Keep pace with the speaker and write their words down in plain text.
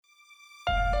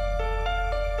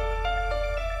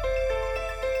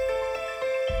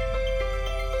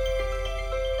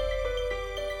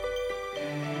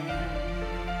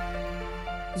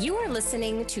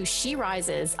listening to She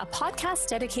Rises, a podcast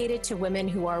dedicated to women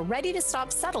who are ready to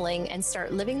stop settling and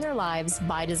start living their lives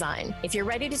by design. If you're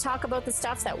ready to talk about the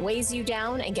stuff that weighs you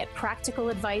down and get practical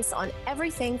advice on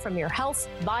everything from your health,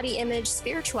 body image,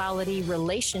 spirituality,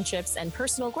 relationships, and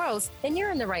personal growth, then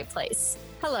you're in the right place.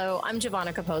 Hello, I'm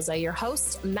Giovanna Capozza, your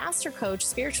host, master coach,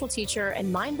 spiritual teacher,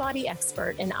 and mind-body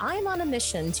expert, and I'm on a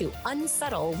mission to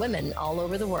unsettle women all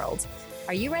over the world.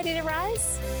 Are you ready to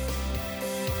rise?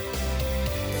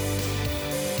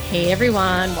 Hey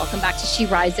everyone, welcome back to She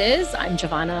Rises. I'm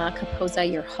Giovanna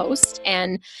Capozza, your host.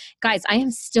 And guys, I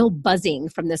am still buzzing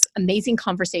from this amazing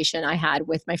conversation I had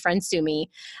with my friend Sumi.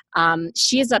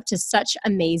 She is up to such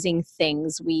amazing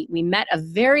things. We met a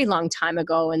very long time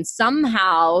ago, and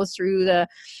somehow through the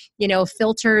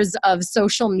filters of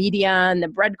social media and the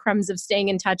breadcrumbs of staying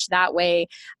in touch that way,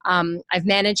 I've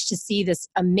managed to see this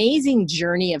amazing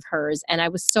journey of hers. And I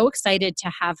was so excited to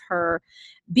have her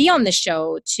be on the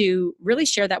show to really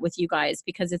share that with you guys,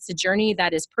 because it's a journey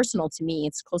that is personal to me.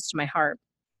 It's close to my heart.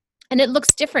 And it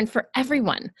looks different for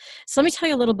everyone. So let me tell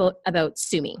you a little bit about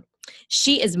Sumi.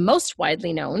 She is most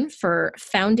widely known for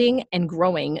founding and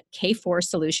growing K4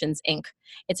 Solutions, Inc.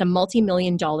 It's a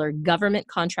multi-million-dollar government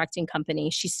contracting company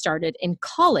she started in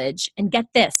college. And get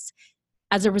this,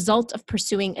 as a result of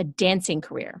pursuing a dancing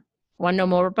career. Want to know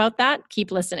more about that?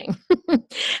 Keep listening.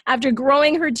 After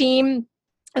growing her team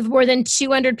of more than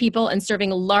 200 people and serving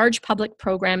large public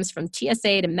programs from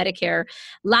TSA to Medicare,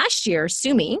 last year,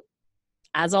 Sumi,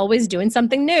 as always doing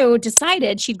something new,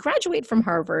 decided she'd graduate from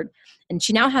Harvard, and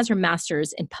she now has her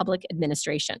master's in public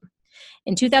administration.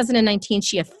 In 2019,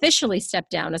 she officially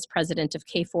stepped down as president of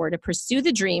K4 to pursue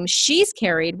the dream she's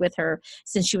carried with her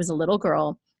since she was a little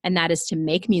girl, and that is to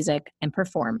make music and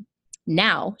perform.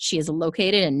 Now, she is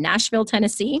located in Nashville,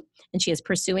 Tennessee, and she is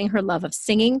pursuing her love of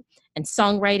singing and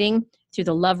songwriting through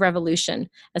the Love Revolution,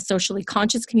 a socially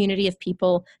conscious community of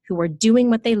people who are doing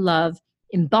what they love,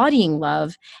 embodying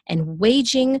love, and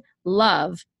waging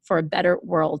love for a better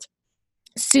world.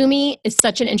 Sumi is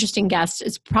such an interesting guest.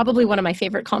 It's probably one of my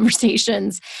favorite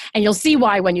conversations, and you'll see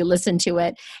why when you listen to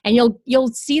it. And you'll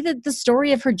see the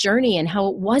story of her journey and how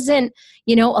it wasn't,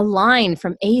 a line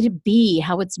from A to B,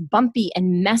 how it's bumpy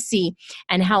and messy,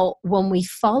 and how when we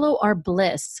follow our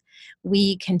bliss,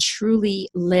 we can truly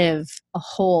live a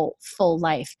whole, full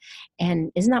life.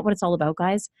 And isn't that what it's all about,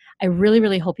 guys? I really,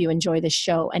 really hope you enjoy this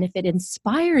show. And if it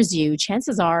inspires you,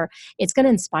 chances are it's going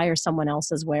to inspire someone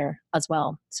else as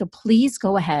well. So please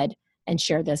go ahead and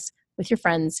share this with your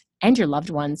friends and your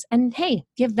loved ones. And hey,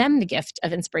 give them the gift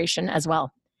of inspiration as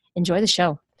well. Enjoy the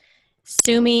show.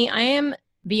 Sumi, I am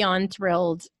beyond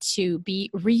thrilled to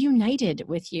be reunited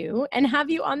with you and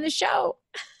have you on the show.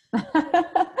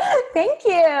 Thank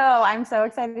you. I'm so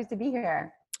excited to be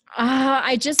here.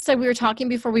 I just said, we were talking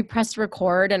before we pressed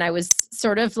record, and I was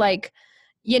sort of like,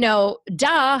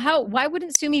 why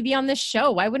wouldn't Sumi be on this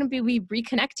show? Why wouldn't we be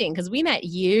reconnecting? Because we met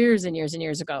years and years and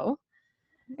years ago.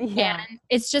 Yeah. And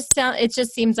it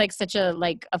just seems like such a,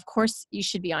 of course you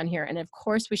should be on here. And of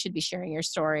course we should be sharing your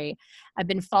story. I've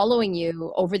been following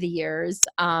you over the years.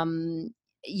 And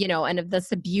that's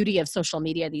the beauty of social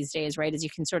media these days, right? Is you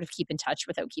can sort of keep in touch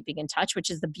without keeping in touch, which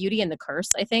is the beauty and the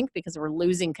curse, I think, because we're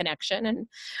losing connection and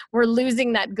we're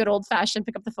losing that good old fashioned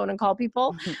pick up the phone and call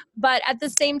people. Mm-hmm. But at the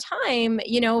same time,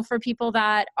 for people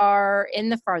that are in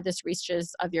the farthest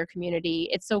reaches of your community,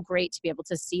 it's so great to be able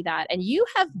to see that. And you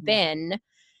have been,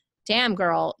 damn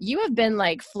girl, you have been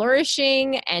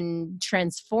flourishing and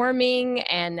transforming,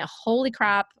 and holy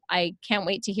crap, I can't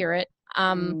wait to hear it.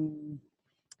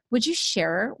 Would you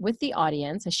share with the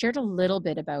audience? I shared a little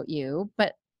bit about you,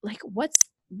 but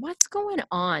what's going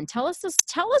on? Tell us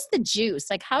the juice.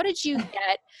 How did you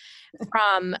get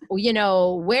from,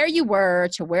 where you were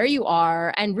to where you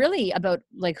are, and really about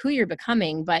who you're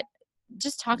becoming, but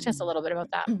just talk to us a little bit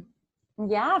about that.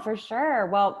 Yeah, for sure.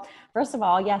 Well, first of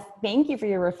all, yes, thank you for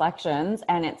your reflections.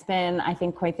 And it's been, I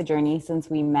think, quite the journey since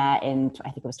we met in,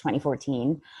 I think it was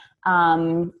 2014.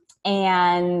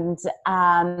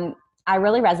 I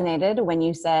really resonated when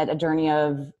you said a journey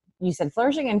of, you said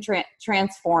flourishing and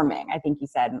transforming, I think you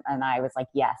said, and I was like,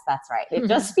 yes, that's right. It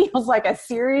just feels like a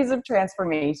series of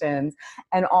transformations,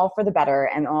 and all for the better,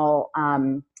 and all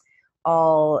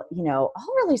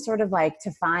really sort of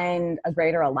to find a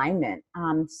greater alignment.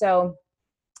 So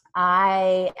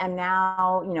I am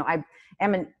now, I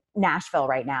am in Nashville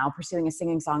right now pursuing a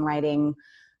singing songwriting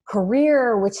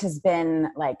career, which has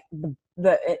been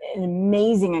an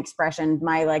amazing expression,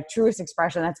 my truest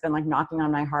expression that's been knocking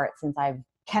on my heart since I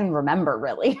can remember,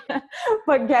 really.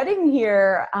 But getting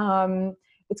here,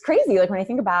 it's crazy. When I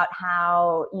think about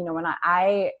how, when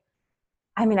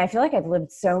I mean, I feel like I've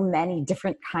lived so many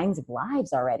different kinds of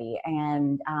lives already.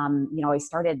 And, I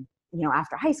started,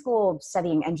 after high school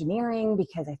studying engineering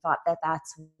because I thought that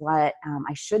that's what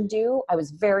I should do. I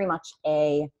was very much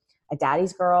a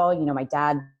daddy's girl. My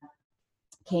dad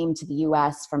came to the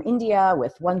US from India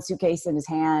with one suitcase in his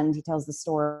hand. He tells the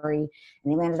story,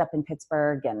 and he landed up in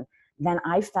Pittsburgh. And then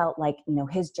I felt like,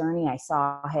 his journey, I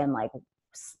saw him like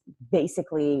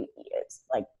basically it's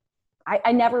like,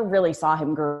 I never really saw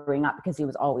him growing up because he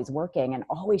was always working and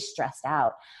always stressed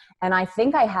out. And I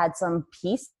think I had some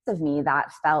piece of me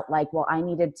that felt like, well, I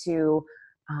needed to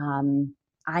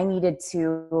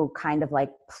kind of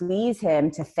like please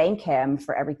him, to thank him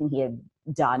for everything he had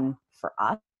done for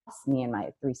us, me and my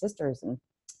three sisters. And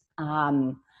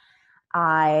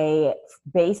I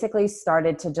basically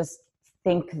started to just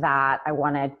think that I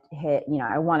wanted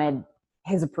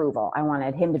his approval. I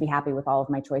wanted him to be happy with all of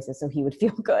my choices so he would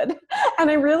feel good. And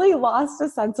I really lost a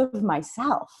sense of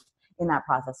myself in that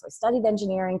process. So I studied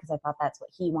engineering because I thought that's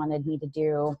what he wanted me to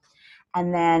do.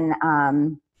 And then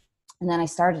I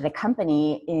started a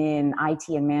company in IT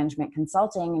and management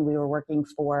consulting, and we were working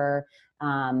for,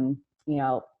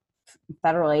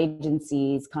 federal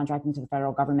agencies, contracting to the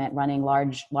federal government, running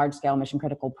large scale mission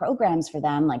critical programs for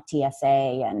them like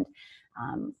TSA and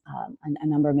a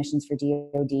number of missions for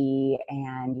DoD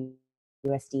and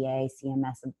USDA,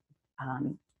 CMS,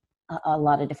 a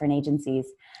lot of different agencies.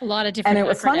 A lot of different. And it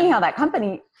was funny how that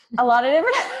company, a lot of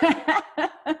different,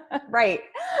 right.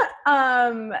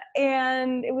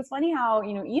 And it was funny how,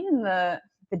 even the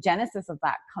genesis of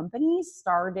that company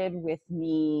started with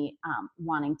me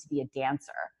wanting to be a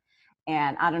dancer.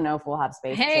 And I don't know if we'll have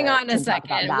space. Hang on a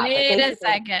second. Wait a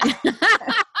second.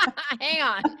 Hang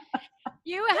on.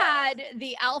 You had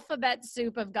the alphabet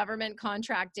soup of government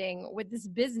contracting with this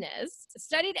business,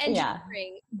 studied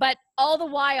engineering, but all the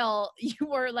while you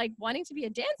were like wanting to be a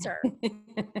dancer.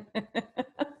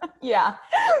 Yeah.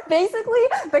 Basically,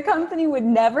 the company would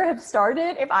never have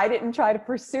started if I didn't try to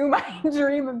pursue my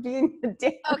dream of being a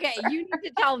dancer. Okay, you need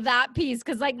to tell that piece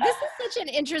because like this is such an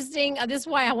interesting, this is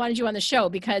why I wanted you on the show,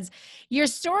 because your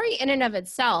story in and of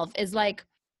itself is like,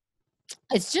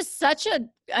 it's just such an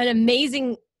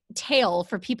amazing tale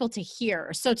for people to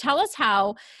hear. So tell us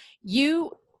how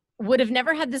you would have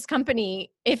never had this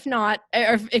company if not,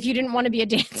 or if you didn't want to be a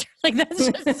dancer. Like that's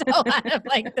just so out of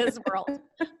like this world.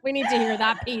 We need to hear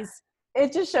that piece.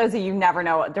 It just shows that you never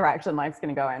know what direction life's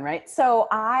going to go in, right? So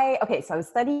I was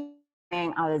studying,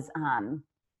 and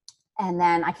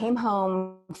then I came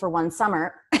home for one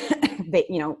summer,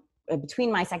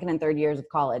 between my second and third years of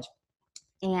college,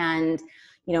 and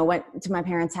went to my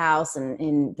parents' house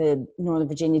in the Northern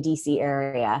Virginia, DC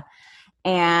area.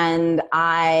 And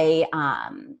I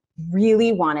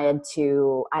really wanted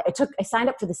to, I signed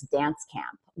up for this dance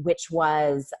camp, which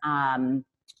was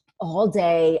all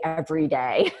day, every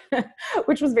day,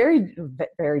 which was very,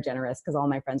 very generous because all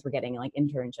my friends were getting like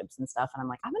internships and stuff. And I'm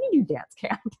like, I'm going to do dance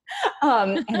camp.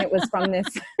 And it was from this,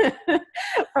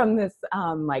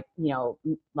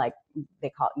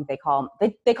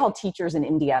 they call teachers in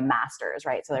India masters,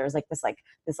 right? So there was this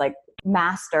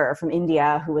master from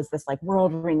India who was this like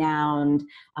world renowned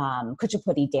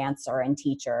Kuchipudi dancer and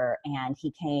teacher. And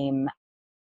he came,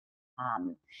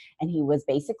 and he was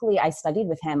basically, I studied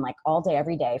with him like all day,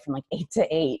 every day from like 8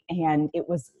 to 8. And it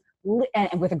was,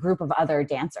 and with a group of other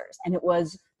dancers. And it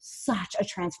was such a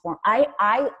transform.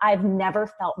 I've never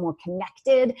felt more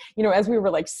connected, as we were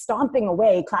like stomping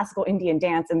away classical Indian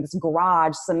dance in this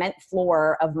garage cement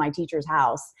floor of my teacher's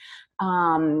house.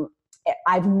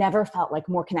 I've never felt like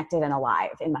more connected and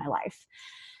alive in my life.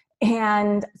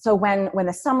 And so when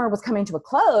the summer was coming to a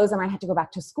close and I had to go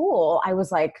back to school, I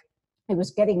was like, I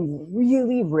was getting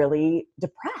really, really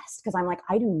depressed because I'm like,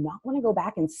 I do not want to go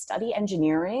back and study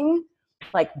engineering,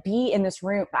 like be in this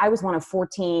room. I was one of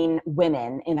 14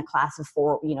 women in a class of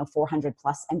 400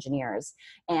 plus engineers.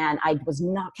 And I was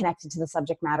not connected to the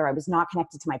subject matter. I was not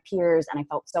connected to my peers. And I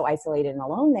felt so isolated and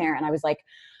alone there. And I was like,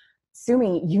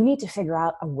 Sumi, you need to figure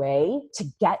out a way to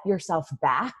get yourself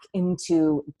back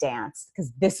into dance because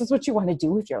this is what you want to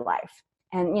do with your life.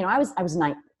 And, I was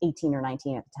 18 or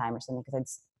 19 at the time or something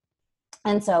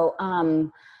and so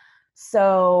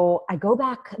I go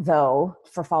back though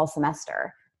for fall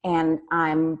semester, and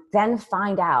I'm then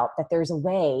find out that there's a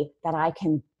way that I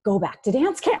can go back to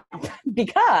dance camp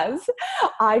because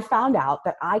I found out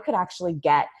that I could actually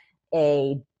get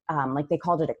a, like they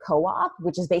called it a co-op,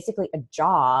 which is basically a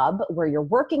job where you're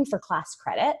working for class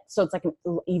credit. So it's like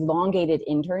an elongated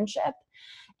internship.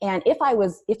 And if I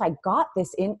got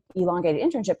this elongated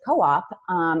internship co-op,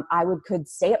 could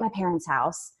stay at my parents'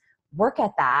 house, work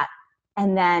at that,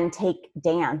 and then take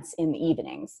dance in the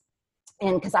evenings.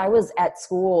 And because I was at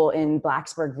school in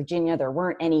Blacksburg, Virginia, there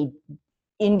weren't any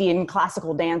Indian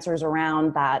classical dancers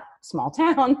around that small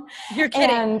town. You're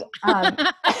kidding. And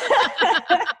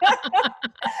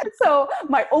so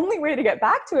my only way to get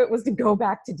back to it was to go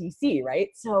back to DC, right?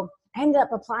 So I ended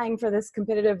up applying for this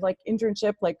competitive like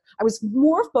internship. Like I was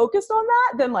more focused on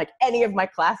that than like any of my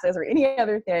classes or any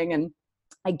other thing. And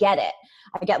I get it.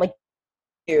 I get like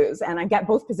news and I get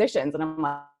both positions and I'm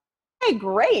like, hey,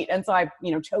 great. And so I,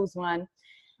 chose one.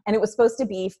 And it was supposed to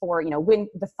be for,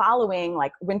 the following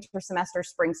like winter semester,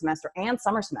 spring semester, and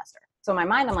summer semester. So in my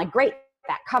mind, I'm like, great,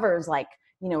 that covers like,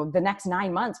 the next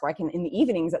 9 months where I can, in the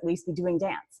evenings, at least be doing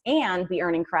dance and be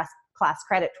earning class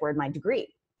credit toward my degree.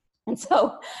 And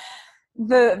so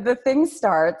the thing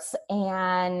starts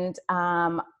and,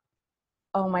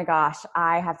 oh my gosh,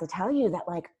 I have to tell you that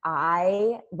like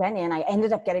I went in, I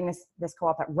ended up getting this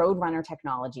co-op at Roadrunner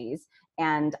Technologies,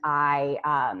 and I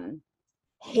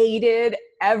hated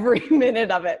every minute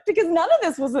of it because none of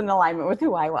this was in alignment with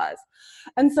who I was.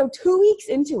 And so 2 weeks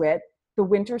into it, the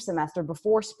winter semester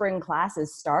before spring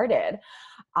classes started,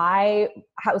 I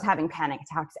was having panic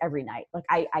attacks every night. Like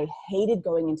I hated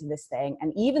going into this thing.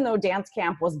 And even though dance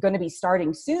camp was going to be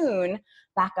starting soon,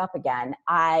 back up again,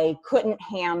 I couldn't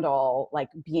handle like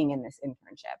being in this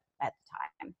internship at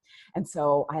the time. And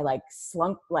so I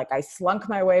slunk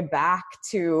my way back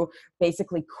to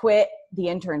basically quit the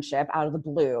internship out of the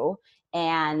blue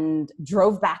and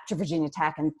drove back to Virginia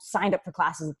Tech and signed up for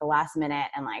classes at the last minute,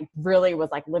 and like really was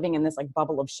like living in this like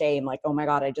bubble of shame, like, oh my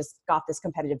God, I just got this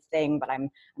competitive thing, but I'm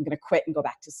going to quit and go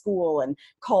back to school, and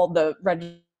called the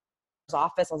registrar's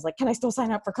office. I was like, can I still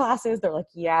sign up for classes? They're like,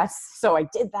 yes. So I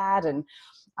did that. And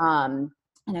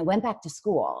I went back to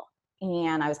school,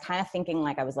 and I was kind of thinking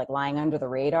like I was like lying under the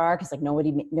radar because like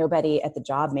nobody at the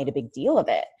job made a big deal of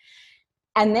it.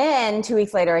 And then 2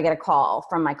 weeks later, I get a call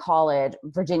from my college,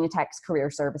 Virginia Tech's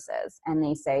Career Services. And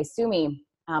they say, Sumi,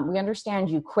 we understand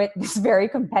you quit this very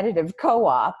competitive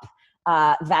co-op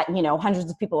that, hundreds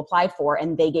of people applied for,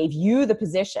 and they gave you the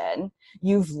position.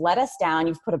 You've let us down.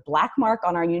 You've put a black mark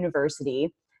on our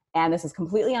university, and this is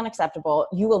completely unacceptable.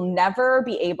 You will never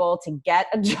be able to get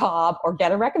a job or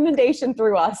get a recommendation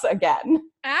through us again.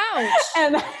 Ouch.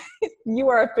 And you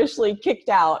are officially kicked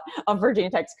out of Virginia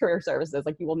Tech's Career Services.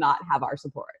 Like, you will not have our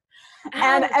support.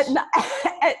 Ouch. And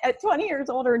at 20 years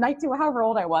old or 19, however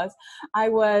old I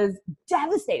was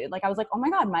devastated. Like, I was like, oh my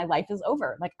God, my life is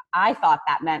over. Like, I thought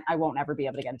that meant I won't ever be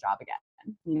able to get a job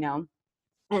again,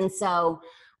 And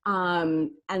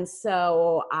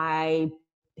so I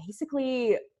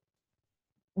basically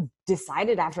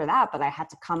decided after that I had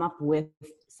to come up with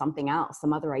something else,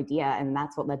 some other idea. And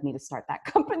that's what led me to start that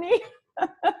company.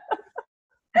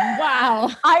 Wow.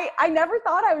 I never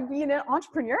thought I would be an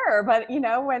entrepreneur, but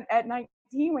when at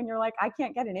 19, when you're like, I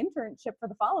can't get an internship for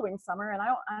the following summer,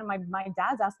 and my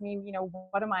dad's asked me,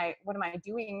 what am I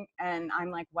doing? And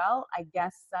I'm like, well, I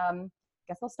guess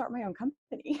I'll start my own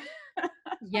company.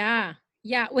 Yeah.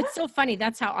 Yeah. What's so funny,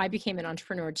 that's how I became an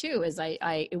entrepreneur too, is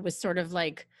it was sort of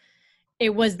like,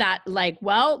 it was that like,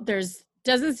 well,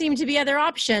 doesn't seem to be other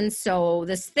options. So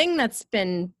this thing that's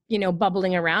been,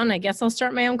 bubbling around, I guess I'll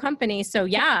start my own company. So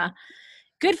yeah,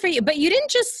 good for you. But you didn't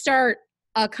just start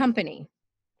a company,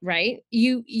 right?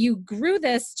 You grew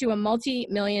this to a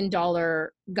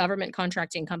multi-million-dollar government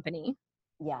contracting company.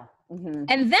 Yeah. Mm-hmm.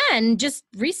 And then just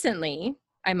recently,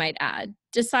 I might add,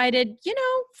 decided,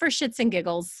 for shits and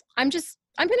giggles, I'm going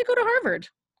to go to Harvard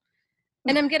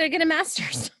and I'm going to get a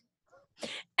master's.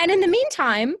 And in the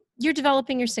meantime, you're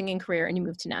developing your singing career and you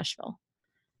moved to Nashville.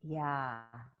 Yeah,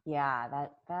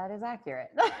 that is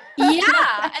accurate. Yeah.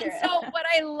 Accurate. And so what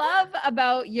I love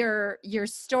about your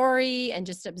story and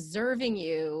just observing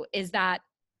you is that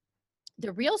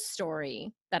the real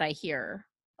story that I hear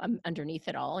underneath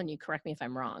it all, and you correct me if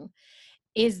I'm wrong,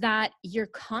 is that you're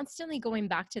constantly going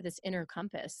back to this inner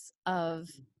compass of,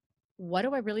 what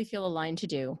do I really feel aligned to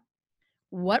do?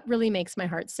 What really makes my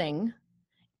heart sing?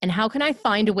 And how can I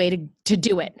find a way to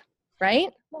do it?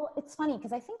 Right? Well, it's funny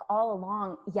because I think all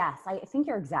along, yes, I think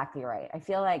you're exactly right. I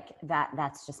feel like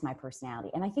that's just my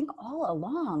personality. And I think all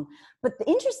along, but the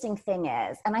interesting thing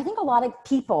is, and I think a lot of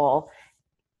people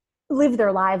live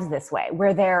their lives this way,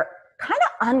 where they're kind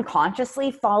of unconsciously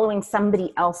following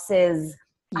somebody else's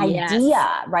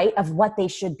idea, right, of what they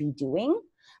should be doing.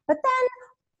 But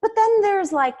then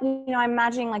there's like, I'm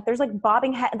imagining like, there's like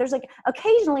bobbing head, there's like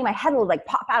occasionally my head will like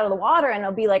pop out of the water and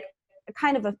it'll be like,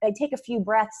 I take a few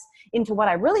breaths into what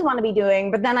I really want to be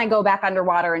doing, but then I go back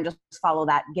underwater and just follow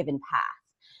that given path.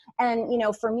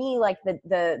 And, for me, like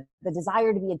the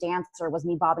desire to be a dancer was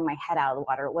me bobbing my head out of the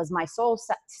water. It was my soul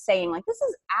saying like, this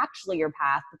is actually your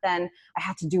path. But then I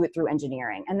had to do it through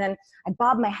engineering. And then I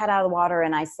bobbed my head out of the water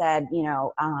and I said,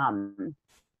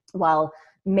 well,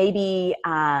 maybe,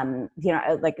 I've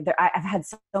had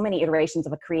so many iterations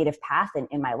of a creative path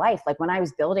in my life. Like when I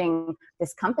was building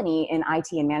this company in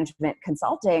IT and management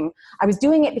consulting, I was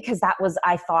doing it because that was,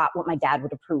 I thought, what my dad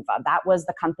would approve of. That was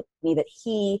the company that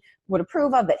he would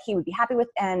approve of, that he would be happy with.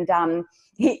 And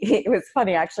it was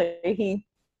funny, actually. He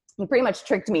pretty much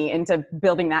tricked me into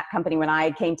building that company when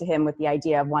I came to him with the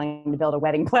idea of wanting to build a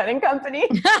wedding planning company.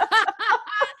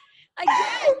 Again,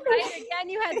 right? Again,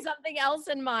 you had something else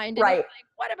in mind. And right. Like,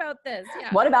 what about this? Yeah.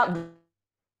 What about this?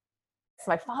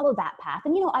 So I followed that path.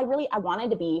 And, I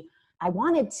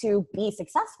wanted to be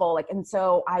successful. Like, and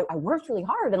so I worked really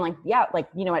hard and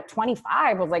at 25,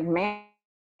 I was like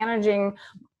managing,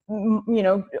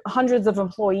 hundreds of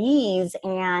employees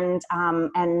and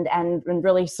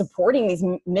really supporting these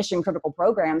mission critical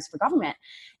programs for government.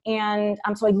 And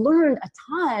so I learned a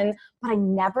ton, but I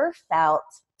never felt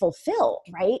fulfilled.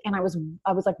 Right. And I was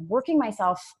like working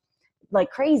myself like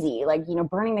crazy, like,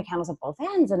 burning the candles at both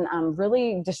ends and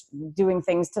really just doing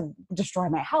things to destroy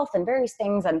my health and various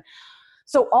things. And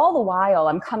so all the while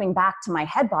I'm coming back to my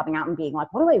head bobbing out and being like,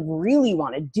 what do I really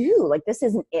want to do? Like, this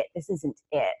isn't it. This isn't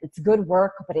it. It's good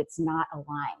work, but it's not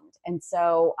aligned. And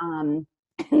so, in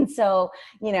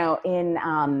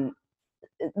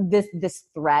this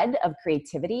thread of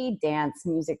creativity, dance,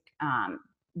 music,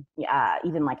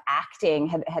 even like acting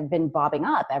had been bobbing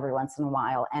up every once in a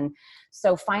while. And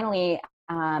so finally,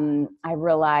 I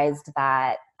realized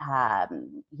that, I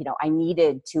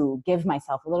needed to give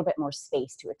myself a little bit more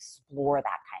space to explore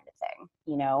that kind of thing,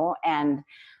 and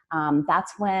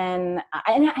that's when,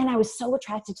 and I was so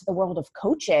attracted to the world of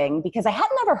coaching because I had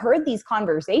never heard these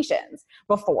conversations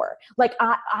before. Like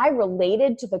I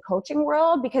related to the coaching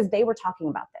world because they were talking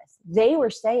about this. They were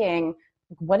saying,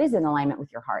 what is in alignment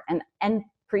with your heart? And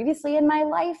previously in my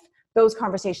life, those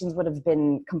conversations would have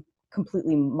been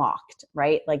completely mocked,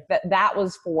 right? Like that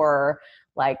was for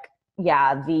like,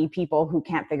 the people who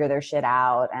can't figure their shit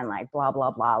out and like blah, blah,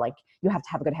 blah. Like you have to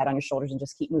have a good head on your shoulders and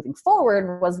just keep moving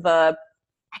forward was the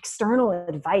external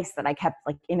advice that I kept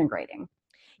like integrating.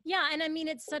 Yeah. And I mean,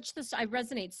 it's such this, I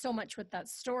resonate so much with that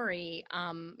story.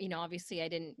 Obviously I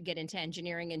didn't get into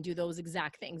engineering and do those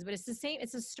exact things, but it's the same.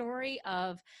 It's a story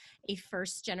of a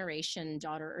first generation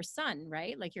daughter or son,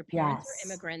 right? Like your parents are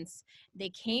immigrants. They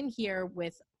came here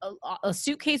with a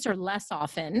suitcase or less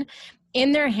often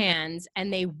in their hands,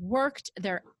 and they worked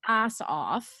their ass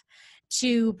off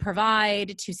to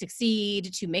provide, to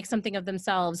succeed, to make something of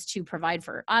themselves, to provide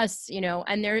for us,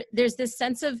 and there's this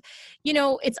sense of,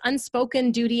 it's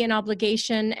unspoken duty and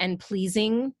obligation and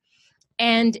pleasing.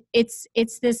 And it's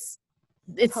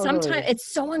totally. Sometimes it's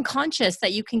so unconscious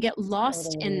that you can get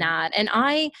lost in that. And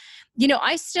I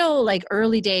still like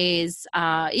early days,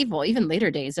 even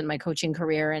later days in my coaching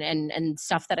career and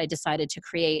stuff that I decided to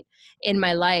create in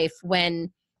my life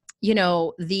when,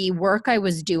 the work I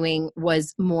was doing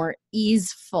was more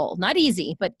easeful, not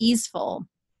easy, but easeful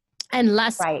and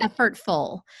less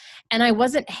effortful. And I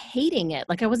wasn't hating it.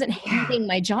 Like I wasn't hating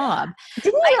my job.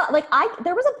 Didn't you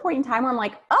there was a point in time where I'm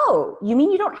like, oh, you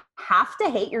mean you don't have to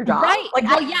hate your job? Right. Like,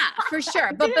 yeah, for sure.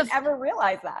 I didn't ever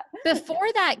realize that.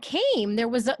 Before that came, there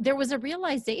was a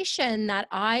realization that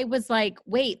I was like,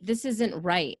 wait, this isn't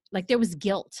right. Like there was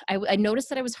guilt. I noticed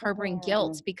that I was harboring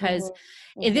guilt because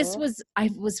this was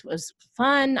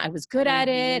fun. I was good at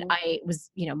it. I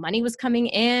was, money was coming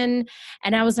in,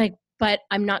 and I was like, but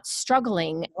I'm not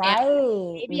struggling. Right.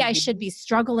 And maybe I should be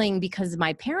struggling because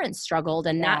my parents struggled.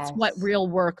 And that's what real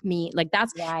work means. Like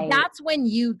that's when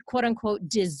you quote unquote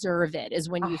deserve it, is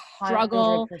when you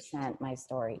struggle. 100% my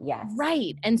story. Yes.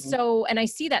 Right. And so, and I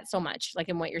see that so much like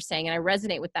in what you're saying. And I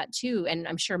resonate with that too. And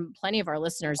I'm sure plenty of our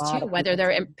listeners too, whether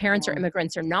their parents are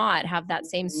immigrants or not, have that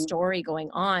same story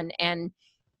going on. And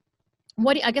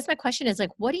I guess my question is like,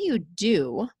 what do you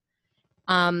do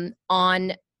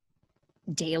on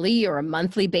daily or a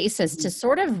monthly basis to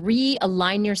sort of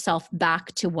realign yourself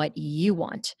back to what you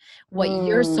want, what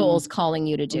your soul's calling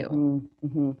you to do?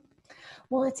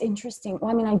 Well, it's interesting.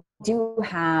 Well, I mean,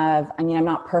 I'm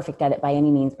not perfect at it by any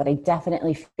means, but I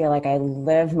definitely feel like I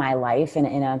live my life in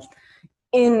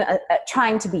a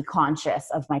trying to be conscious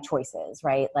of my choices,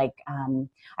 right? Like,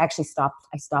 I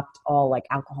stopped all like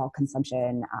alcohol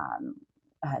consumption,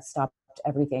 stopped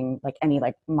everything, like any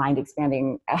like mind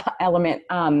expanding element,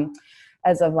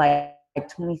 as of like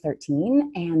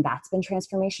 2013. And that's been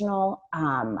transformational.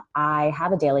 I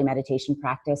have a daily meditation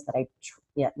practice that I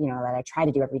try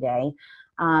to do every day.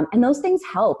 And those things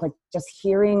help, like just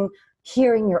hearing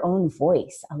your own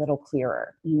voice a little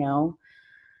clearer, you know?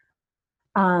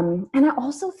 And I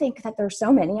also think that there's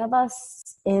so many of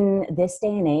us in this day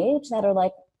and age that are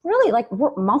like, really, like,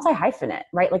 we're multi-hyphenate,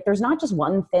 right? Like there's not just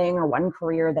one thing or one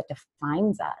career that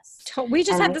defines us. We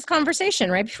just And had this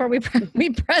conversation right before we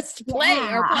pressed play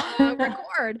or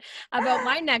record about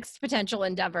my next potential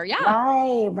endeavor. Yeah.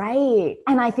 Right.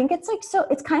 And I think it's like, so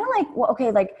it's kind of like, well, okay,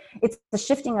 like it's the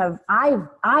shifting of,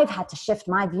 I've had to shift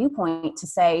my viewpoint to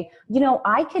say, you know,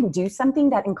 I can do something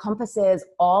that encompasses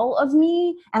all of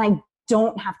me, and I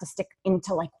don't have to stick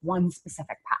into like one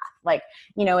specific path. Like,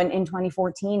 you know, in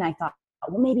 2014, I thought,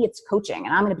 well, maybe it's coaching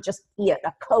and I'm going to just be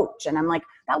a coach. And I'm like,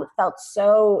 that felt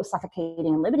so suffocating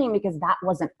and limiting because that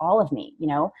wasn't all of me. You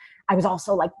know, I was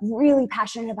also like really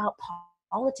passionate about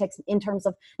politics in terms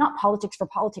of not politics for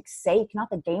politics' sake,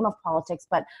 not the game of politics,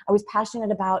 but I was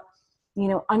passionate about, you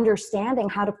know, understanding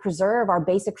how to preserve our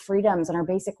basic freedoms and our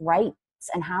basic rights,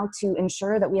 and how to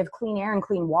ensure that we have clean air and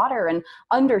clean water, and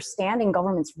understanding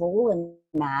government's role in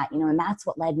that, you know, and that's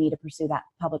what led me to pursue that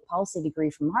public policy degree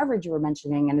from Harvard you were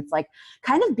mentioning. And it's like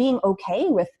kind of being okay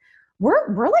with,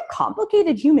 we're like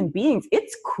complicated human beings.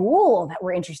 It's cool that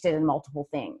we're interested in multiple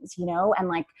things, you know? And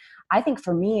like, I think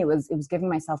for me, it was giving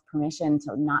myself permission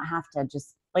to not have to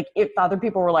just like, if other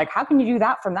people were like, how can you do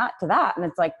that from that to that? And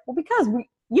it's like, well, because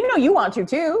you know, you want to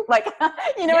too. Like,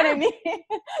 you know what I mean?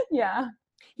 Yeah.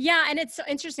 Yeah. And it's so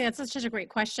interesting. That's such a great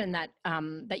question that,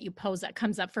 that you pose that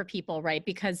comes up for people, right?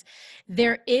 Because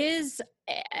there is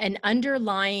an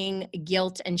underlying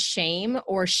guilt and shame,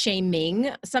 or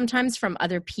shaming sometimes from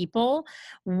other people,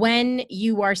 when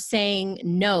you are saying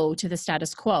no to the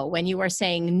status quo, when you are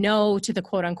saying no to the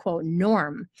quote unquote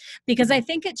norm, because I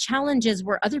think it challenges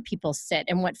where other people sit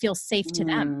and what feels safe to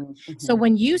them. Mm-hmm. So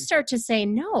when you start to say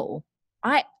no,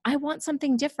 I want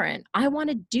something different. I want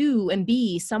to do and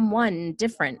be someone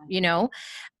different, you know,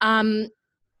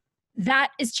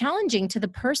 that is challenging to the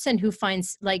person who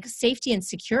finds like safety and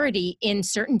security in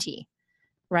certainty,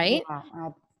 right? Yeah,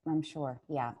 I'm sure.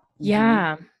 Yeah. Mm-hmm.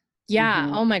 Yeah. Yeah.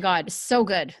 Mm-hmm. Oh my God. So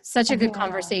good. Such a good Yeah.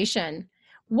 conversation.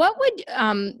 What would,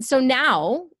 so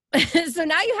now, so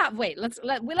now you have,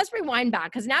 let's rewind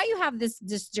back. Cause now you have this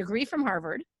degree from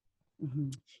Harvard.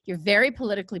 Mm-hmm. You're very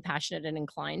politically passionate and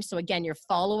inclined. So again, you're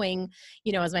following,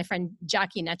 you know, as my friend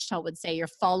Jackie Nechtal would say, you're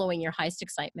following your highest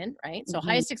excitement, right? So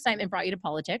highest excitement brought you to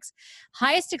politics.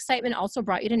 Highest excitement also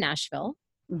brought you to Nashville.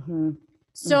 Mm-hmm.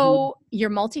 So you're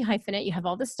multi-hyphenate, you have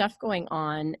all this stuff going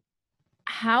on.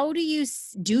 How do you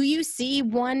see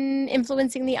one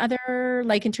influencing the other,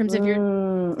 like in terms of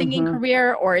your singing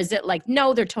career, or is it like,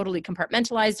 no, they're totally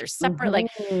compartmentalized, they're separate? Like,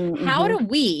 how do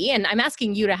we, and I'm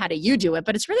asking you how do you do it,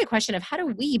 but it's really a question of how do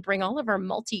we bring all of our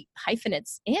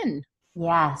multi-hyphenates in?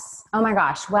 Yes. Oh my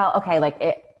gosh. Well, okay.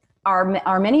 Like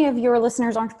are many of your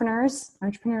listeners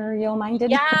entrepreneurial minded?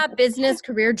 Yeah. Business,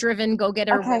 career driven,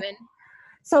 go-getter women.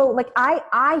 So like,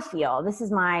 I feel, this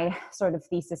is my sort of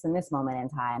thesis in this moment in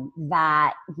time,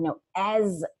 that, you know,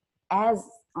 as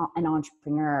an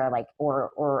entrepreneur, like,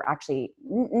 or actually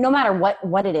no matter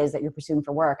what it is that you're pursuing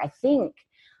for work, I think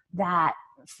that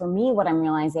for me, what I'm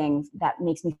realizing that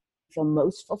makes me feel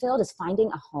most fulfilled is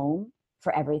finding a home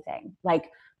for everything. Like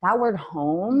that word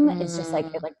home is just like,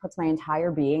 it like puts my entire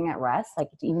being at rest. Like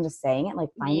even just saying it, like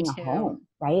finding a home,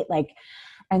 right? Like,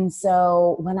 and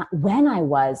so when I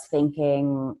was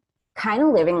thinking, kind of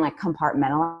living like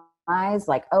compartmentalized,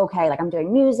 like, okay, like I'm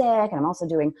doing music and I'm also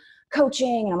doing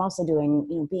coaching and I'm also doing,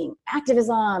 you know, being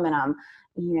activism and I'm,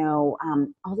 you know,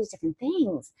 all these different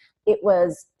things. It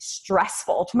was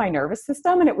stressful to my nervous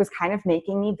system and it was kind of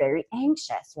making me very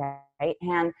anxious, right?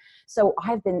 And so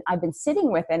I've been sitting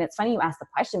with it. And it's funny you asked the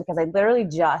question because I literally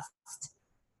just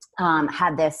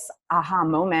had this aha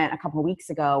moment a couple of weeks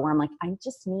ago where I'm like, I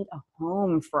just need a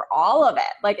home for all of it.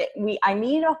 Like I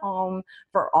need a home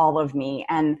for all of me.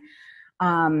 And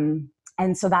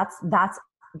so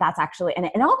that's actually, and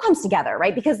it all comes together,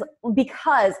 right? Because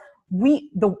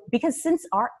since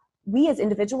we as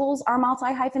individuals are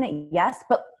multi-hyphenate, yes,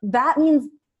 but that means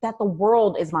that the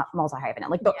world is multi-hyphenate,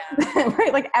 like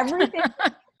right? Like everything,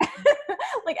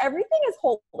 like everything is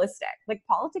holistic. Like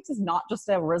politics is not just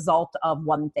a result of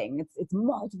one thing. It's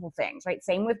multiple things, right?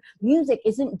 Same with music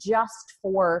isn't just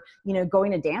for, you know,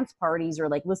 going to dance parties or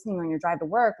like listening on your drive to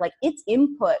work. Like its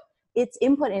input and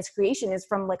its creation is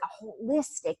from like a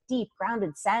holistic, deep,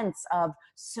 grounded sense of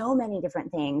so many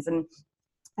different things. And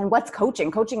what's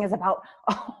coaching? Coaching is about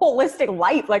a holistic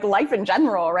life, like life in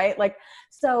general, right? Like,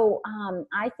 so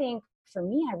I think for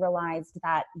me, I realized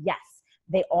that yes,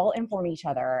 they all inform each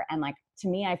other. And like, to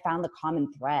me, I found the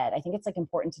common thread. I think it's like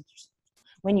important to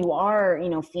when you are, you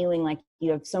know, feeling like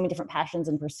you have so many different passions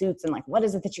and pursuits and like, what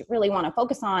is it that you really want to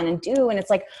focus on and do? And it's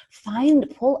like,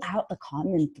 pull out the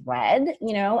common thread,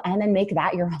 you know, and then make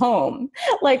that your home.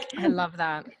 Like, I love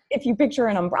that. if you picture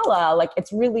an umbrella, like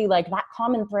it's really like that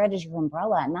common thread is your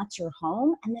umbrella and that's your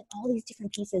home. And then all these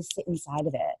different pieces sit inside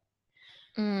of it.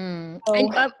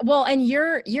 So, And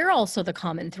you're also the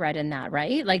common thread in that,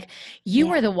 right? Like you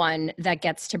yeah. are the one that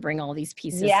gets to bring all these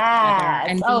pieces together Yes.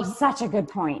 and Oh, such a good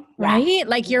point. right? Yeah.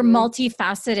 Like you're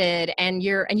multifaceted and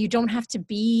you don't have to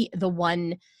be the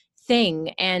one thing.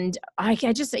 And I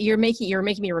just, you're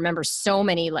making me remember so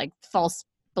many like false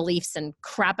beliefs and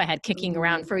crap I had kicking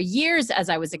around for years as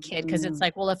I was a kid. Cause it's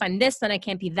like, well, if I'm this, then I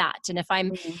can't be that. And if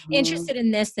I'm interested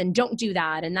in this, then don't do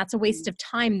that. And that's a waste of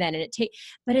time then. And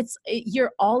but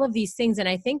you're all of these things. And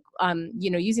I think,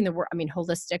 you know, using the word, I mean,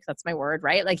 holistic, that's my word,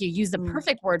 right? Like you use the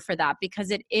perfect word for that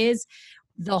because it is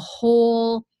the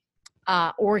whole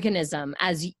organism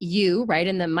as you, right?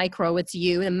 In the micro, it's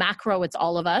you. In the macro, it's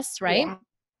all of us, right?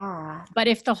 Yeah. But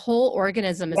if the whole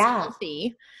organism is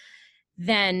healthy,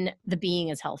 then the being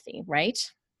is healthy, right?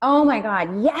 Oh my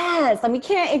God. Yes. And we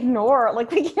can't ignore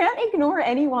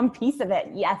any one piece of it.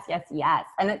 Yes, yes, yes.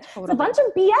 And it's a bunch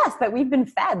of BS that we've been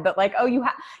fed that like, oh, you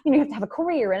have to have a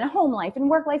career and a home life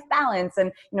and work-life balance.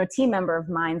 And, you know, a team member of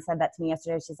mine said that to me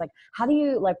yesterday. She's like, how do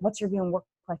you like, what's your view on work-life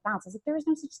balance? I was like, there is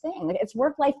no such thing. Like it's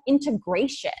work-life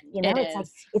integration, you know, it's like,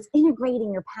 it's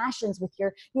integrating your passions with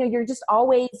your, you know, you're just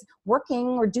always working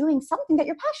or doing something that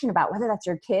you're passionate about, whether that's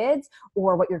your kids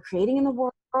or what you're creating in the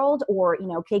world, or, you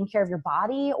know, taking care of your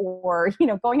body or, you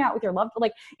know, going out with your loved one.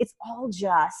 Like it's all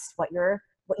just what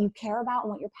you care about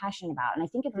and what you're passionate about. And I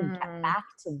think if we get back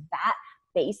to that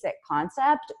basic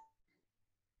concept,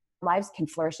 lives can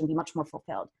flourish and be much more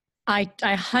fulfilled. I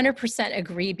 100%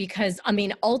 agree because I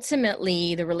mean,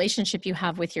 ultimately the relationship you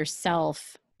have with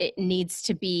yourself, it needs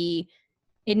to be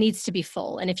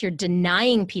full. And if you're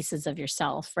denying pieces of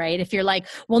yourself, right? If you're like,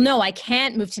 well, no, I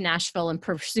can't move to Nashville and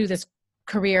pursue this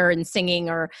career in singing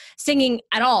or singing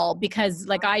at all because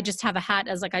like I just have a hat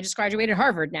as like I just graduated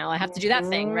Harvard now I have to do that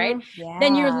thing, right?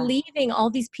 Then you're leaving all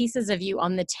these pieces of you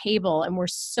on the table and we're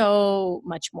so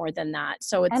much more than that.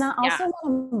 So it's, and I also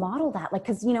want to model that, like,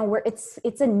 cause you know,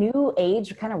 it's a new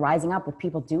age kind of rising up with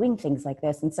people doing things like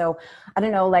this. And so I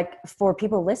don't know, like for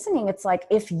people listening, it's like,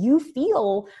 if you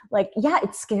feel like, yeah,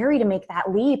 it's scary to make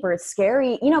that leap or it's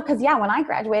scary, you know, cause when I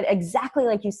graduated, exactly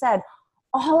like you said,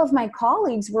 all of my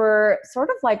colleagues were sort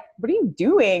of like, what are you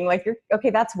doing? Like, okay,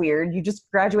 that's weird. You just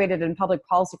graduated in public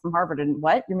policy from Harvard and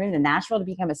what? You're moving to Nashville to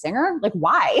become a singer? Like,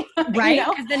 why? Right?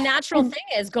 Because the natural thing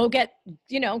is go become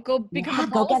a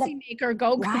policymaker,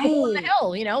 go on the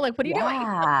hill, you know, like, what are you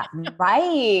doing?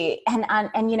 Right.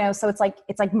 And, you know, so it's like,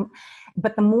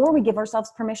 but the more we give ourselves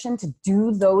permission to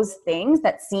do those things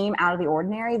that seem out of the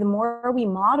ordinary, the more we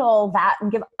model that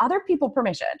and give other people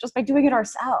permission just by doing it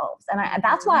ourselves. And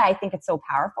that's why I think it's so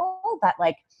powerful that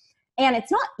like, and it's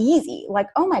not easy. Like,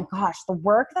 oh my gosh, the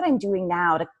work that I'm doing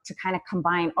now to kind of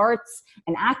combine arts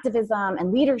and activism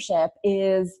and leadership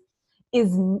is, I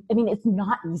mean, it's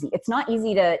not easy. It's not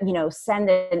easy to, you know,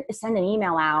 send an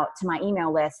email out to my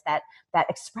email list that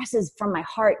expresses from my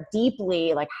heart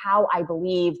deeply, like how I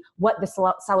believe what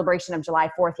the celebration of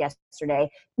July 4th yesterday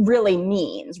really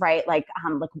means, right? Like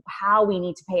how we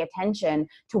need to pay attention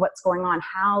to what's going on,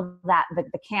 how that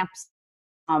the camps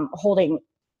holding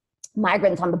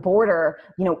migrants on the border,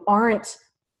 you know, aren't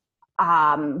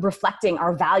reflecting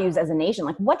our values as a nation.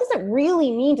 Like, what does it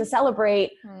really mean to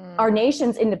celebrate our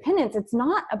nation's independence? It's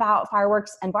not about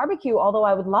fireworks and barbecue, although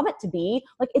I would love it to be.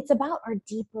 Like, it's about our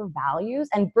deeper values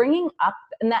and bringing up,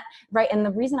 and that, right? And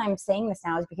the reason I'm saying this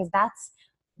now is because that's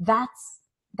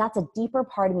a deeper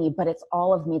part of me, but it's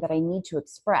all of me that I need to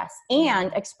express.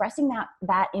 And expressing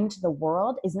that into the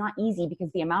world is not easy because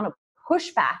the amount of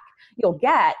pushback you'll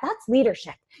get, that's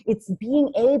leadership. It's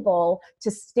being able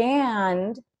to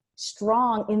stand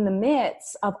strong in the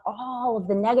midst of all of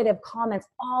the negative comments,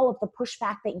 all of the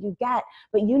pushback that you get,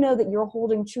 but you know that you're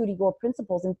holding true to your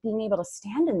principles and being able to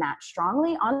stand in that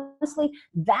strongly. Honestly,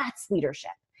 that's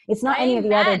leadership. It's not any of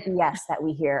the other BS that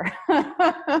we hear.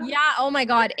 Yeah. Oh my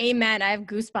God. Amen. I have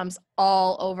goosebumps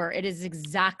all over. It is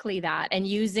exactly that. And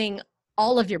using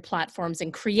all of your platforms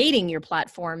and creating your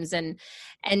platforms and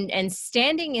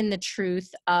standing in the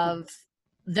truth of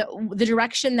the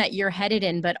direction that you're headed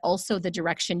in, but also the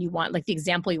direction you want, like the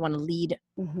example you want to lead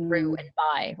through and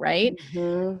by, right?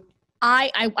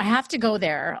 I have to go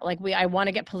there. Like I want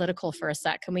to get political for a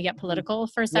sec. Can we get political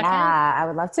for a second? Yeah, I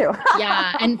would love to.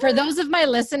 Yeah. And for those of my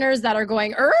listeners that are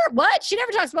going, what? She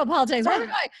never talks about politics. Where are we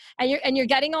going? And you're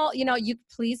getting all, you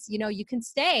please, you can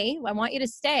stay. I want you to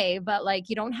stay, but like,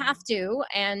 you don't have to.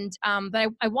 And, but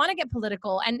I want to get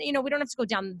political, and, we don't have to go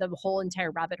down the whole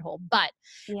entire rabbit hole, but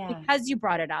because you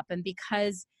brought it up and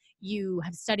because you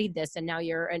have studied this and now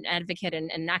you're an advocate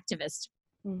and an activist,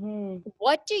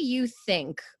 what do you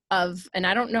think of, and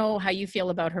I don't know how you feel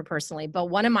about her personally, but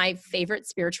one of my favorite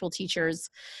spiritual teachers,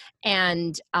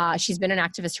 and she's been an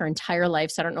activist her entire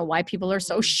life. So I don't know why people are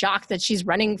so shocked that she's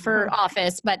running for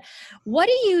office, but what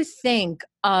do you think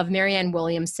of Marianne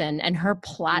Williamson and her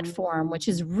platform, which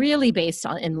is really based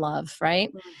in love,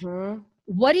 right?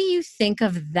 What do you think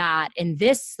of that in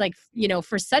this, like,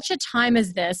 for such a time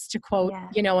as this, to quote,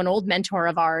 an old mentor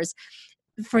of ours,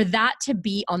 for that to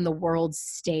be on the world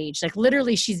stage? Like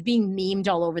literally she's being memed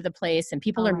all over the place and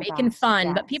people are making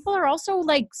fun, but people are also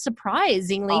like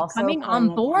surprisingly coming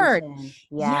on board.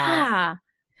 Yeah.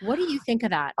 What do you think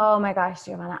of that? Oh my gosh,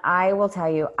 Giovanna, I will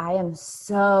tell you, I am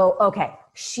so, okay.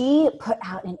 She put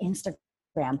out an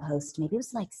Instagram post, maybe it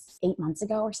was like 8 months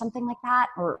ago or something like that,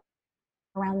 or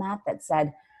around that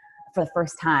said, for the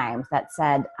first time, that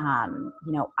said,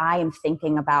 I am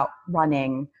thinking about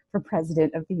running for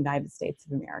president of the United States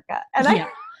of America. And I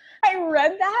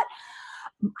read that,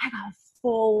 I got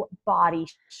full body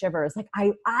shivers. Like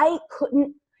I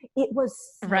couldn't, it was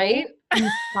so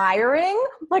inspiring.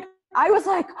 Like I was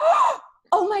like,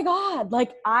 oh my God,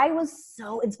 like I was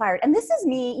so inspired. And this is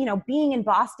me, being in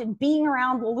Boston, being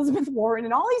around Elizabeth Warren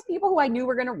and all these people who I knew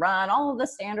were going to run, all of the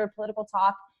standard political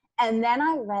talk. And then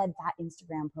I read that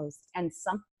Instagram post and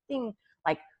something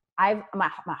like my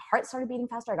heart started beating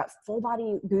faster. I got full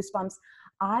body goosebumps.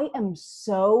 I am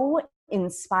so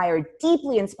inspired,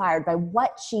 deeply inspired by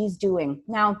what she's doing.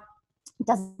 Now, it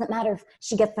doesn't matter if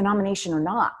she gets the nomination or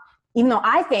not, even though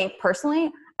I think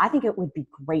personally, I think it would be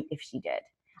great if she did.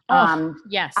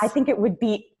 Yes. I think it would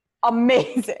be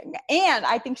amazing. And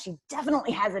I think she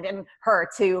definitely has it in her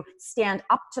to stand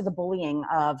up to the bullying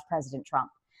of President Trump.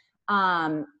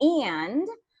 And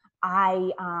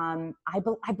I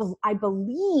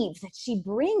believe that she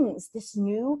brings this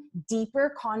new,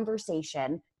 deeper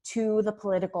conversation to the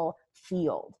political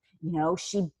field.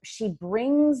 She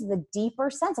brings the deeper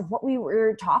sense of what we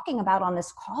were talking about on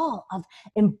this call, of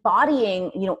embodying,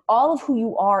 all of who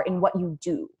you are in what you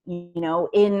do,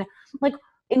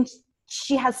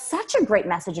 she has such a great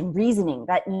message and reasoning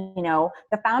that,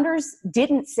 the founders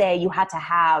didn't say you had to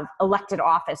have elected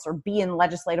office or be in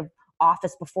legislative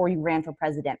office before you ran for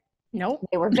president. Nope.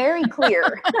 They were very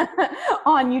clear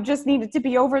on you just needed to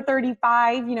be over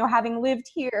 35, having lived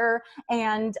here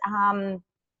and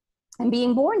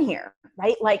being born here,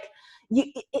 right? Like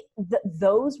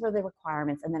those were the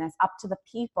requirements. And then it's up to the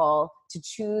people to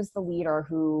choose the leader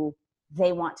who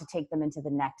they want to take them into the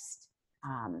next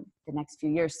few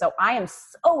years. So I am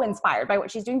so inspired by what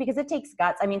she's doing because it takes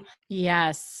guts. I mean,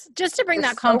 yes, just to bring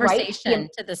that conversation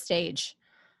to the stage.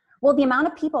 Well, the amount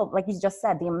of people, like you just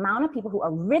said, the amount of people who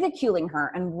are ridiculing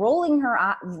her and rolling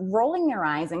their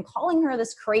eyes and calling her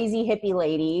this crazy hippie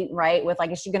lady, right? With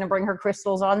like, is she going to bring her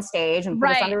crystals on stage and put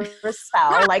us under a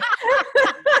spell? Like,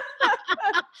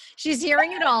 she's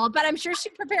hearing it all, but I'm sure she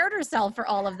prepared herself for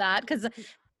all of that because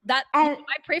I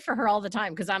pray for her all the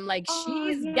time because I'm like,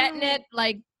 she's getting it.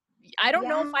 Like, I don't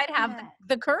know if I'd have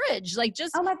the courage, like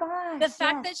just oh my gosh, the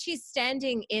fact that she's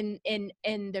standing in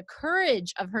the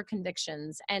courage of her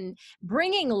convictions and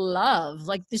bringing love,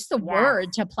 like just the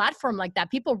word to a platform like that,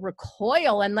 people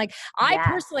recoil. And like, I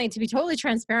personally, to be totally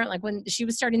transparent, like when she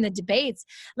was starting the debates,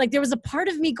 like there was a part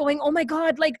of me going, oh my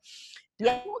God, like,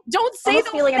 don't say those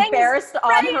feeling things. Embarrassed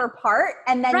on her part,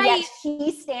 and then yet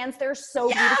she stands there so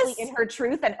beautifully in her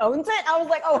truth and owns it. I was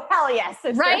like, oh hell yes,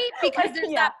 right? Because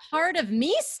there's that part of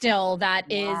me still that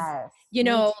is,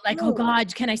 like, oh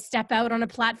God, can I step out on a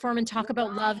platform and talk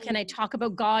about love? Can I talk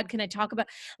about God? Can I talk about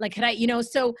like, can I,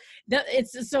 so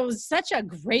it's such a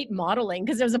great modeling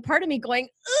because there was a part of me going,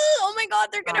 oh my God,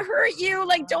 they're gonna hurt you.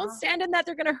 Like, don't stand in that.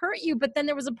 They're gonna hurt you. But then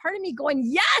there was a part of me going,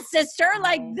 yes, sister,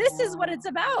 like this is what it's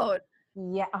about.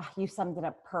 Yeah, you summed it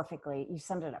up perfectly.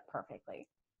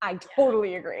 I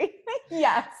totally agree.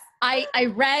 Yes. I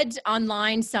read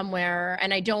online somewhere,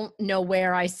 and I don't know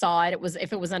where I saw it. It was,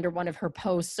 if it was under one of her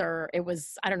posts or it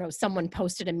was, I don't know, someone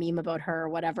posted a meme about her or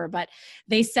whatever, but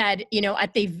they said,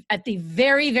 at the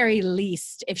very, very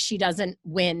least, if she doesn't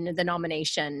win the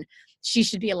nomination, she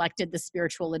should be elected the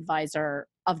spiritual advisor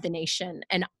of the nation.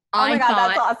 And Oh my I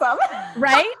God, thought, that's awesome.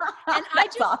 right? And I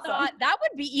That's just awesome. thought that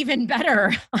would be even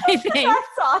better, I think.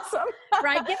 That's awesome.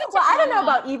 Right? Give it to Well, I don't know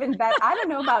grandma. about even better. I don't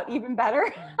know about even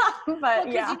better, but Well,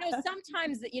 because yeah. you know,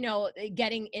 sometimes you know,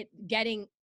 getting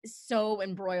so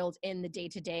embroiled in the day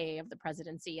to day of the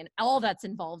presidency and all that's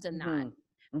involved in that.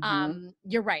 Mm-hmm. Mm-hmm.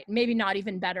 You're right. Maybe not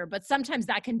even better, but sometimes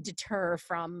that can deter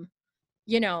from,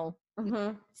 you know,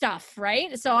 Mm-hmm. stuff,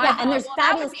 right? So I Yeah, and thought, there's well,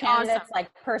 that would fabulous be awesome. candidates. Like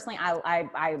personally,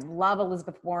 I love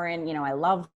Elizabeth Warren. You know, I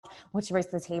love what she brings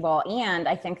to the table, and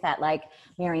I think that like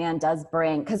Marianne does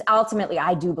bring, because ultimately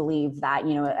I do believe that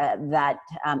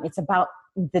it's about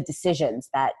the decisions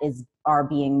that are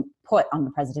being put on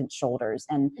the president's shoulders,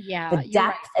 and the Yeah, you're right.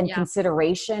 depth and Yeah.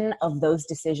 consideration of those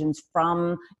decisions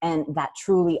from and that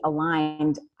truly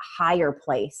aligned higher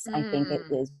place. I think it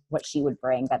is what she would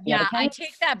bring that the other Yeah, I candidates.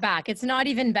 take that back. It's not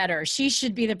even better. She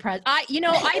should be the president.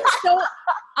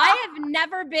 I have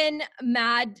never been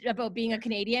mad about being a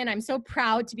Canadian. I'm so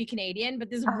proud to be Canadian, but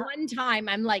this one time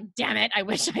I'm like, damn it, I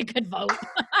wish I could vote.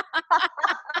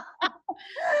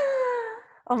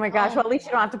 Oh my gosh. Well, at least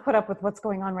you don't have to put up with what's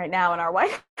going on right now in our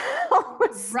White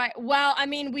House. Right. Well, I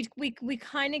mean, we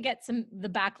kind of get the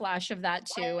backlash of that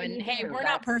too. And hey, we're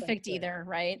not perfect either,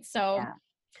 right? So yeah.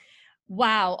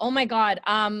 wow. Oh my God.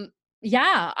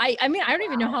 Yeah. I mean, I don't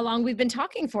even know how long we've been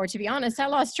talking for, to be honest. I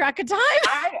lost track of time.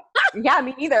 Yeah,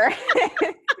 me neither.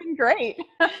 It's been great.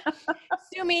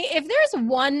 Sumi, if there's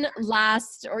one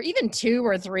last, or even two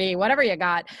or three, whatever you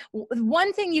got,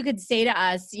 one thing you could say to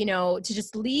us, you know, to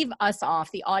just leave us off,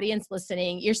 the audience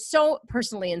listening, you're so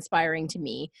personally inspiring to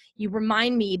me. You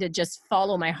remind me to just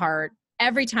follow my heart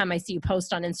every time I see you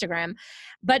post on Instagram.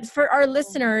 But for our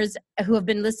listeners who have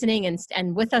been listening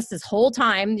and with us this whole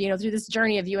time, you know, through this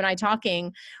journey of you and I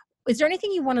talking, is there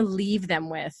anything you want to leave them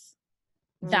with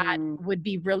that would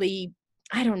be really,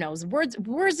 I don't know,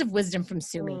 words of wisdom from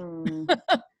Sumi?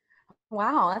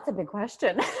 Wow, that's a big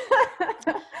question.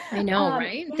 I know,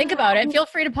 right? Yeah, think about it. Feel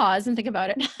free to pause and think about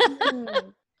it.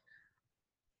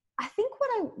 I think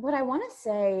what I want to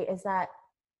say is that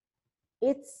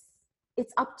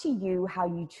it's up to you how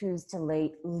you choose to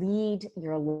lead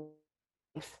your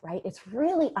life, right? It's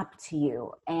really up to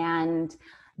you. And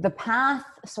the path,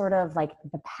 sort of like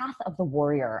the path of the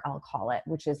warrior, I'll call it,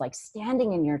 which is like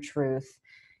standing in your truth,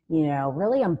 you know,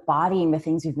 really embodying the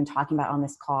things we've been talking about on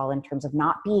this call in terms of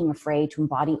not being afraid to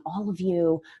embody all of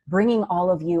you, bringing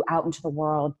all of you out into the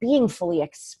world, being fully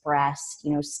expressed,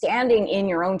 you know, standing in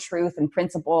your own truth and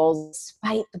principles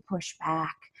despite the pushback,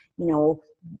 you know,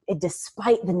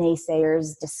 despite the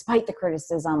naysayers, despite the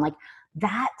criticism, like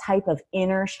that type of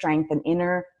inner strength and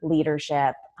inner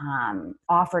leadership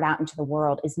offered out into the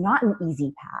world is not an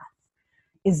easy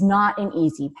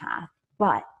path,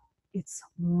 but it's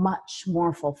much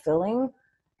more fulfilling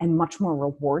and much more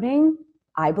rewarding,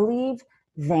 I believe,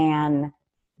 than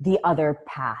the other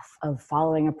path of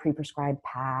following a pre-prescribed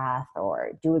path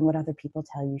or doing what other people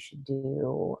tell you should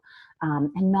do,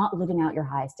 and not living out your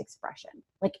highest expression.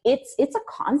 Like it's a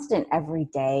constant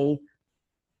everyday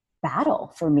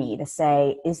battle for me to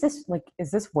say, is this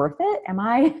worth it? Am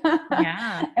I?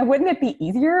 Yeah. And wouldn't it be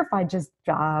easier if I just,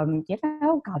 got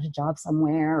a job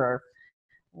somewhere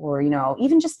or, you know,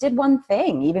 even just did one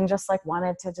thing, even just like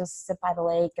wanted to just sit by the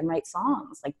lake and write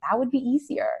songs, like that would be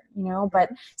easier, you know, but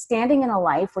standing in a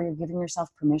life where you're giving yourself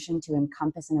permission to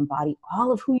encompass and embody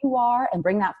all of who you are and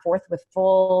bring that forth with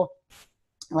full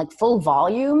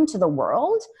volume to the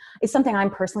world is something I'm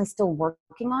personally still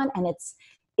working on. And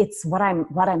it's what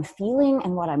I'm feeling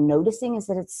and what I'm noticing is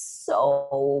that it's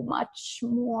so much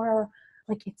more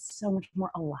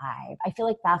alive. I feel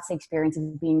like that's the experience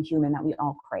of being human that we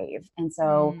all crave. And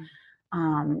so,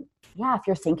 if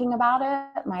you're thinking about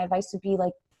it, my advice would be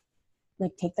like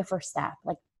take the first step,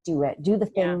 like do it, do the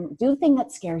thing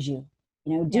that scares you,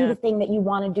 you know, do the thing that you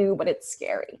want to do, but it's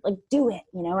scary, like do it,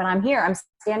 you know, and I'm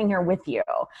standing here with you,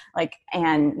 like,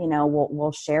 and you know,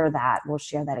 we'll share that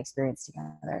experience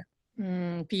together.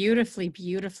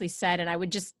 Beautifully said. And I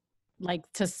would just like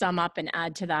to sum up and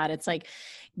add to that. It's like,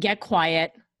 get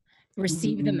quiet,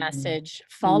 receive the message,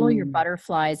 follow your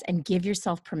butterflies, and give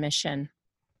yourself permission.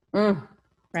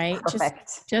 Right?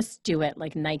 Perfect. Just do it.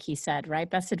 Like Nike said, right?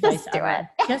 Best advice ever.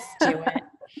 Just do it.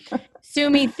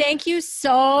 Sumi, thank you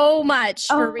so much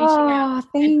for reaching out.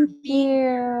 Thank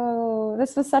you.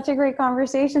 This was such a great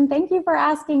conversation. Thank you for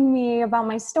asking me about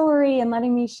my story and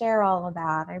letting me share all of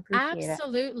that. I appreciate it.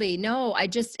 Absolutely. No,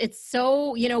 it's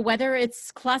so, you know, whether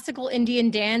it's classical Indian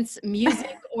dance,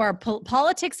 music, or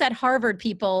politics at Harvard,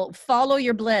 people follow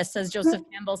your bliss, as Joseph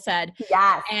Campbell said.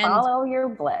 Yes, and follow your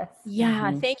bliss.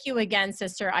 Yeah. Thank you again,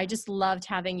 sister. I just loved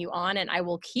having you on, and I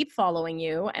will keep following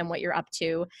you and what you're up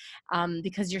to,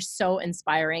 because you're so so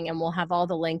inspiring. And we'll have all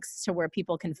the links to where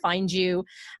people can find you.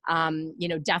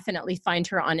 Definitely find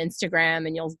her on Instagram,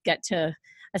 and you'll get to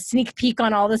a sneak peek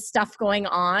on all the stuff going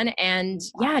on. And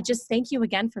yeah, just thank you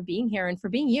again for being here and for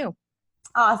being you.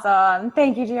 Awesome.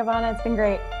 Thank you, Giovanna. It's been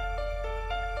great.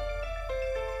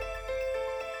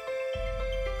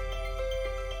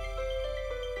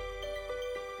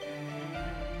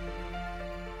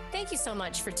 Thank you so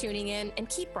much for tuning in, and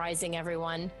keep rising,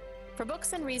 everyone. For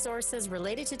books and resources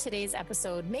related to today's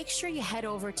episode, make sure you head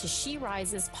over to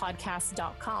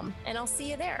SheRisesPodcast.com, and I'll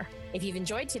see you there. If you've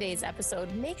enjoyed today's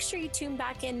episode, make sure you tune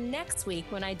back in next week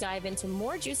when I dive into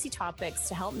more juicy topics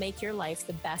to help make your life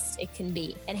the best it can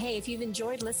be. And hey, if you've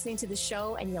enjoyed listening to the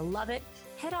show and you love it,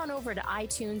 head on over to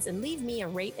iTunes and leave me a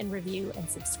rate and review and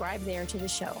subscribe there to the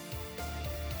show.